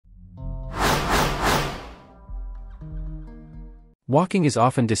Walking is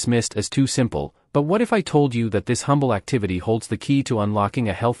often dismissed as too simple, but what if I told you that this humble activity holds the key to unlocking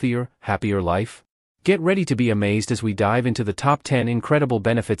a healthier, happier life? Get ready to be amazed as we dive into the top 10 incredible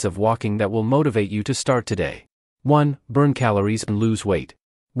benefits of walking that will motivate you to start today. 1. Burn calories and lose weight.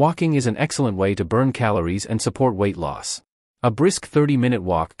 Walking is an excellent way to burn calories and support weight loss. A brisk 30-minute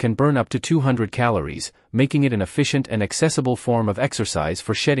walk can burn up to 200 calories, making it an efficient and accessible form of exercise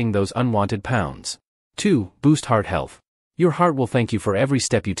for shedding those unwanted pounds. 2. Boost heart health. Your heart will thank you for every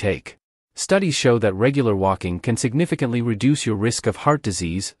step you take. Studies show that regular walking can significantly reduce your risk of heart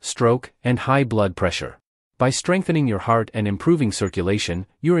disease, stroke, and high blood pressure. By strengthening your heart and improving circulation,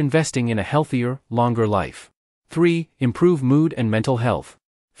 you're investing in a healthier, longer life. 3. Improve mood and mental health.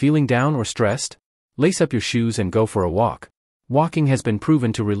 Feeling down or stressed? Lace up your shoes and go for a walk. Walking has been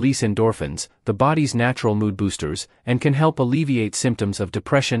proven to release endorphins, the body's natural mood boosters, and can help alleviate symptoms of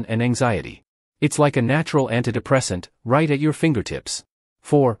depression and anxiety. It's like a natural antidepressant, right at your fingertips.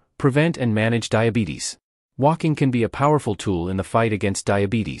 4. Prevent and manage diabetes. Walking can be a powerful tool in the fight against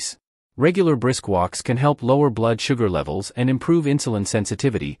diabetes. Regular brisk walks can help lower blood sugar levels and improve insulin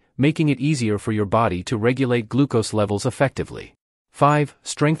sensitivity, making it easier for your body to regulate glucose levels effectively. 5.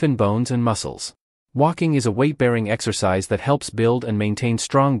 Strengthen bones and muscles. Walking is a weight-bearing exercise that helps build and maintain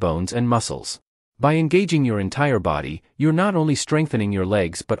strong bones and muscles. By engaging your entire body, you're not only strengthening your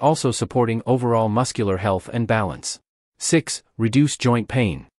legs but also supporting overall muscular health and balance. 6. Reduce joint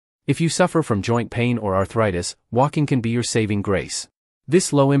pain. If you suffer from joint pain or arthritis, walking can be your saving grace.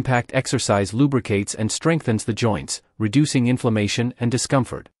 This low-impact exercise lubricates and strengthens the joints, reducing inflammation and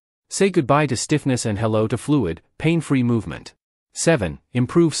discomfort. Say goodbye to stiffness and hello to fluid, pain-free movement. 7.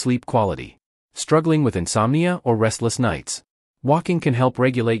 Improve sleep quality. Struggling with insomnia or restless nights? Walking can help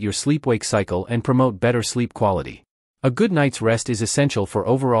regulate your sleep-wake cycle and promote better sleep quality. A good night's rest is essential for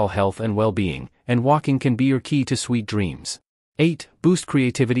overall health and well-being, and walking can be your key to sweet dreams. 8. Boost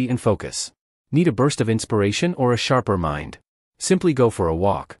creativity and focus. Need a burst of inspiration or a sharper mind? Simply go for a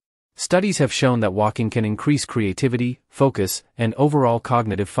walk. Studies have shown that walking can increase creativity, focus, and overall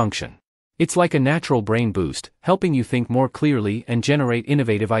cognitive function. It's like a natural brain boost, helping you think more clearly and generate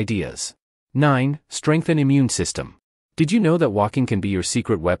innovative ideas. 9. Strengthen immune system. Did you know that walking can be your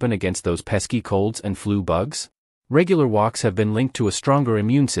secret weapon against those pesky colds and flu bugs? Regular walks have been linked to a stronger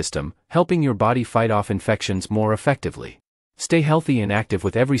immune system, helping your body fight off infections more effectively. Stay healthy and active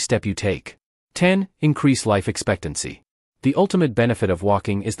with every step you take. 10. Increase life expectancy. The ultimate benefit of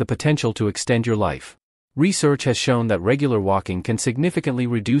walking is the potential to extend your life. Research has shown that regular walking can significantly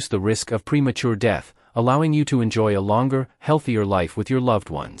reduce the risk of premature death, allowing you to enjoy a longer, healthier life with your loved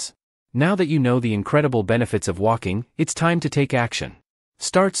ones. Now that you know the incredible benefits of walking, it's time to take action.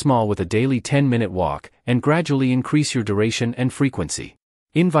 Start small with a daily 10-minute walk, and gradually increase your duration and frequency.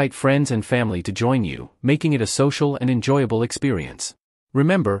 Invite friends and family to join you, making it a social and enjoyable experience.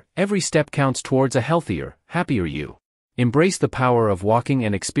 Remember, every step counts towards a healthier, happier you. Embrace the power of walking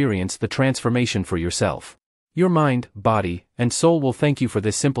and experience the transformation for yourself. Your mind, body, and soul will thank you for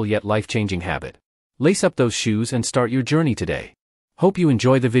this simple yet life-changing habit. Lace up those shoes and start your journey today. Hope you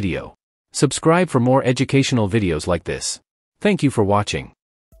enjoy the video. Subscribe for more educational videos like this. Thank you for watching.